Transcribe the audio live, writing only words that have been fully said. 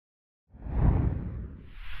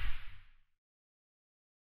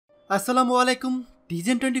আসসালামু আলাইকুম।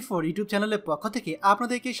 টিজেন 24 ইউটিউব চ্যানেলের পক্ষ থেকে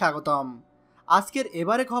আপনাদেরকে স্বাগতম। আজকের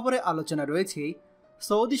এবারে খবরে আলোচনা রয়েছে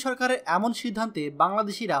সৌদি সরকারের এমন সিদ্ধান্তে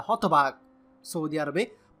বাংলাদেশিরা হতবাক। সৌদি আরবে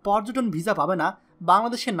পর্যটন ভিসা পাবে না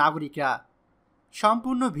বাংলাদেশের নাগরিকরা।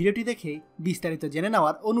 সম্পূর্ণ ভিডিওটি দেখে বিস্তারিত জেনে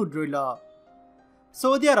নেওয়ার অনুরোধ রইল।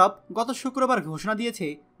 সৌদি আরব গত শুক্রবার ঘোষণা দিয়েছে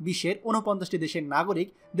বিশ্বের 49টি দেশের নাগরিক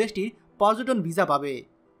দেশটির পর্যটন ভিসা পাবে।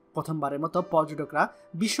 প্রথমবারের মতো পর্যটকরা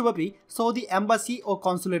বিশ্বব্যাপী সৌদি অ্যাম্বাসি ও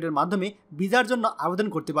কনসুলেটের মাধ্যমে ভিসার জন্য আবেদন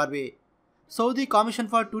করতে পারবে। Saudi commission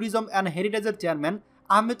for tourism and হেরিটেজের chairman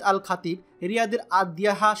Ahmed আল খাতিব রিয়াদের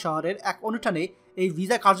আদ-দিয়াহা শহরের এক অনুষ্ঠানে এই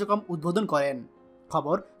ভিসা কার্যক্রম উদ্বোধন করেন।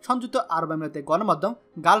 খবর সংযুক্ত আরব আমিরাতের গণমাধ্যম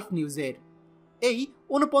গালফ নিউজের। এই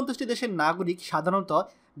 49টি দেশের নাগরিক সাধারণত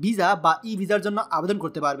ভিসা বা ই ভিসার জন্য আবেদন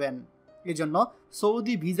করতে পারবেন। এজন্য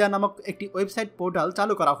সৌদি ভিসা নামক একটি ওয়েবসাইট পোর্টাল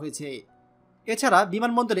চালু করা হয়েছে। এছাড়া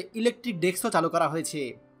বিমানবন্দরে ইলেকট্রিক ডেস্কও চালু করা হয়েছে।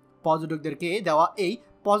 পর্যটকদেরকে দেওয়া এই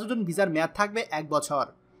পর্যটন ভিসার মেয়াদ থাকবে 1 বছর।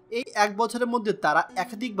 এই 1 বছরের মধ্যে তারা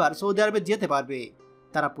একাধিকবার সৌদি আরবে যেতে পারবে।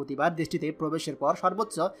 তারা প্রতিবার দেশটিতে প্রবেশের পর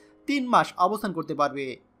সর্বোচ্চ 3 মাস অবস্থান করতে পারবে।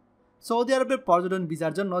 সৌদি আরবের পর্যটন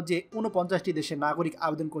ভিসার জন্য যে 49টি দেশের নাগরিক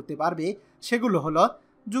আবেদন করতে পারবে সেগুলো হলো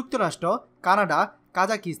যুক্তরাষ্ট্র, Canada,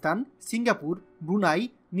 Kazakhstan, Singapore, Brunei,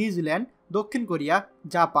 New Zealand, দক্ষিণ Korea,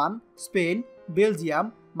 Japan, Spain, Belgium,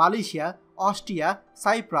 Malaysia, Austria,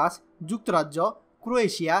 cypress, যুক্তরাজ্য,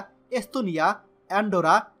 Croatia, Estonia,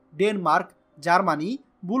 Andorra, Denmark, Germany,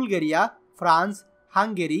 Bulgaria, France,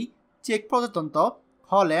 Hungary, check প্রজাতন্ত্র,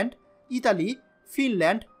 Holland, Italy,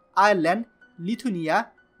 Finland, Ireland, Lithuania,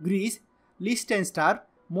 Greece, লিস্টেনস্টার,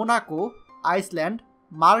 Monaco, Iceland,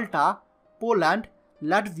 মাল্টা, Poland,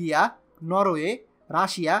 Latvia, Norway,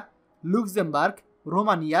 Russia, Luxembourg,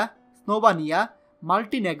 Romania, Slovenia,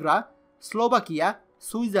 মাল্টিনেগ্রা, Slovakia,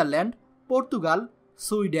 Switzerland, Portugal,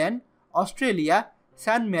 Sweden, Australia,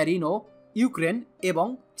 স্যান Mariano, Ukraine এবং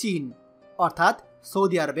চীন। অর্থাৎ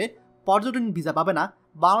Saudi আরবে পর্যটন visa পাবে না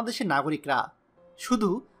বাংলাদেশের নাগরিকরা। শুধু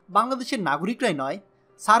বাংলাদেশের নাগরিকরাই নয়,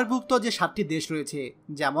 সার্কভুক্ত যে 7টি দেশ রয়েছে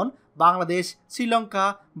যেমন বাংলাদেশ, শ্রীলঙ্কা,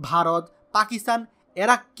 ভারত, পাকিস্তান,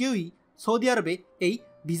 এরা কেউই সৌদি আরবে এই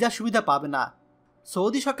ভিসা সুবিধা পাবে না।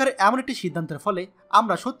 সৌদি সরকারের এমন একটি সিদ্ধান্তের ফলে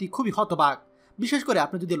আমরা সত্যি খুবই হতবাক। বিশেষ করে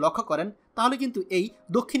আপনি যদি লক্ষ্য করেন তাহলে কিন্তু এই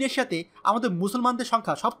দক্ষিণ এশিয়াতে আমাদের মুসলমানদের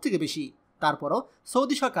সংখ্যা সবথেকে বেশি। তারপরও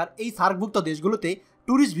সৌদি সরকার এই সার্কভুক্ত দেশগুলোতে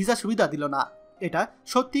ট্যুরিস্ট ভিসা সুবিধা দিল না। এটা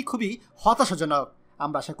সত্যি খুবই হতাশাজনক।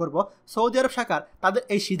 আমরা আশা করব সৌদি আরব সরকার তাদের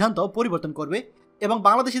এই সিদ্ধান্ত পরিবর্তন করবে এবং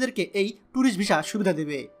বাংলাদেশিদেরকে এই ট্যুরিস্ট ভিসা সুবিধা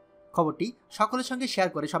দেবে। খবরটি সকলের সঙ্গে শেয়ার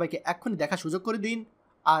করে সবাইকে এক্ষুনি দেখার সুযোগ করে দিন।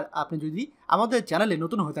 আর আপনি যদি আমাদের চ্যানেলে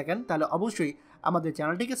নতুন হয়ে থাকেন তাহলে অবশ্যই আমাদের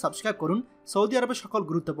চ্যানেলটিকে সাবস্ক্রাইব করুন সৌদি আরবের সকল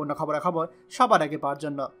গুরুত্বপূর্ণ খবরাখবর সবার আগে পাওয়ার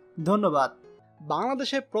জন্য। ধন্যবাদ।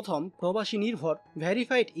 বাংলাদেশের প্রথম প্রবাসী নির্ভর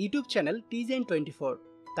ভেরিফাইড ইউটিউব চ্যানেল টিজেন 24।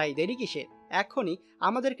 তাই দেরি কিসের, এখনই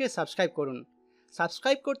আমাদেরকে সাবস্ক্রাইব করুন।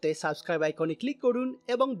 সাবস্ক্রাইব করতে সাবস্ক্রাইব আইকনে ক্লিক করুন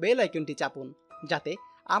এবং বেল আইকনটি চাপুন যাতে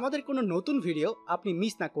আমাদের কোনো নতুন ভিডিও আপনি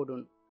মিস না করুন।